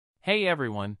Hey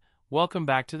everyone, welcome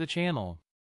back to the channel.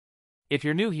 If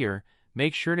you're new here,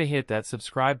 make sure to hit that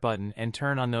subscribe button and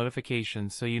turn on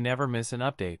notifications so you never miss an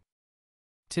update.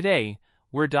 Today,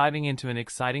 we're diving into an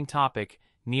exciting topic,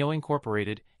 NIO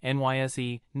Incorporated,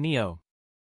 NYSE, NIO.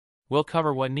 We'll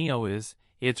cover what NIO is,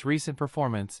 its recent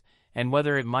performance, and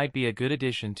whether it might be a good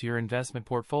addition to your investment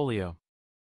portfolio.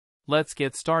 Let's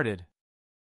get started.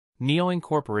 NIO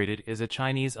Incorporated is a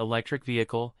Chinese electric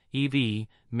vehicle (EV)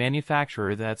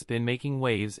 manufacturer that's been making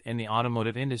waves in the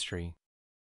automotive industry.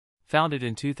 Founded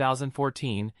in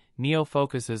 2014, NIO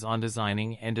focuses on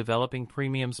designing and developing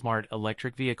premium smart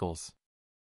electric vehicles.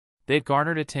 They've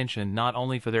garnered attention not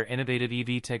only for their innovative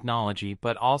EV technology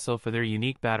but also for their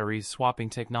unique battery swapping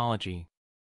technology.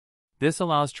 This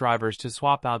allows drivers to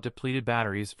swap out depleted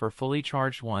batteries for fully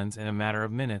charged ones in a matter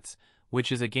of minutes,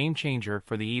 which is a game changer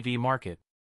for the EV market.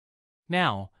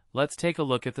 Now, let's take a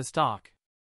look at the stock.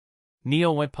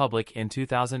 NIO went public in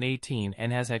 2018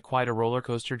 and has had quite a roller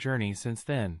coaster journey since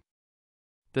then.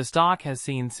 The stock has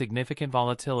seen significant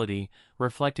volatility,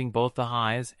 reflecting both the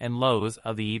highs and lows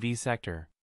of the EV sector.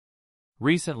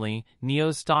 Recently,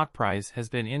 NIO's stock price has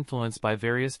been influenced by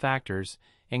various factors,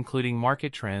 including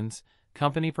market trends,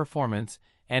 company performance,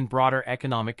 and broader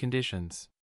economic conditions.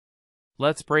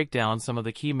 Let's break down some of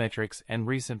the key metrics and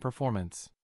recent performance.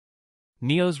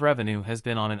 NIO's revenue has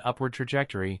been on an upward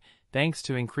trajectory thanks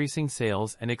to increasing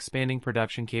sales and expanding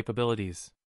production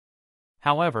capabilities.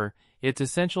 However, it's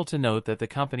essential to note that the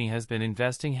company has been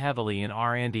investing heavily in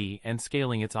R&D and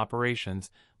scaling its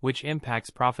operations, which impacts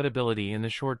profitability in the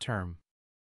short term.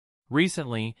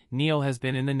 Recently, NIO has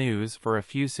been in the news for a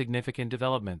few significant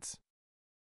developments.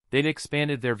 They've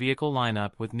expanded their vehicle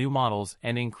lineup with new models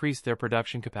and increased their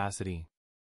production capacity.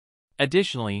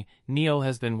 Additionally, NIO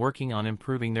has been working on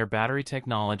improving their battery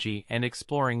technology and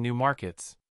exploring new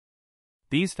markets.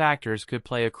 These factors could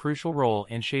play a crucial role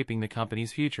in shaping the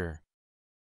company's future.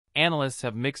 Analysts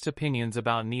have mixed opinions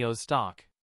about NIO's stock.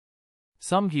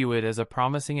 Some view it as a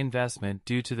promising investment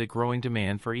due to the growing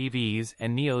demand for EVs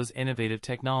and NIO's innovative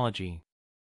technology.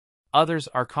 Others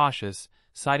are cautious,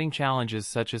 citing challenges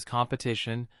such as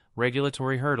competition,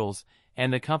 regulatory hurdles,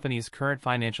 and the company's current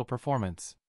financial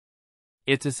performance.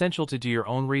 It's essential to do your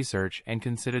own research and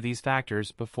consider these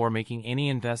factors before making any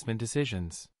investment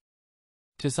decisions.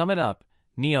 To sum it up,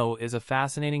 NIO is a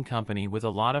fascinating company with a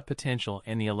lot of potential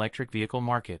in the electric vehicle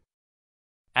market.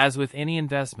 As with any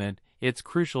investment, it's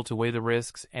crucial to weigh the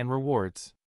risks and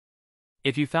rewards.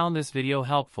 If you found this video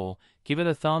helpful, give it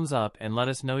a thumbs up and let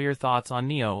us know your thoughts on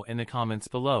NIO in the comments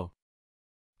below.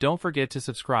 Don't forget to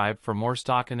subscribe for more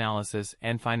stock analysis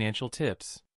and financial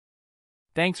tips.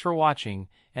 Thanks for watching,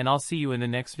 and I'll see you in the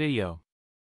next video.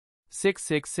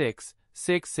 666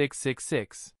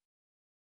 6666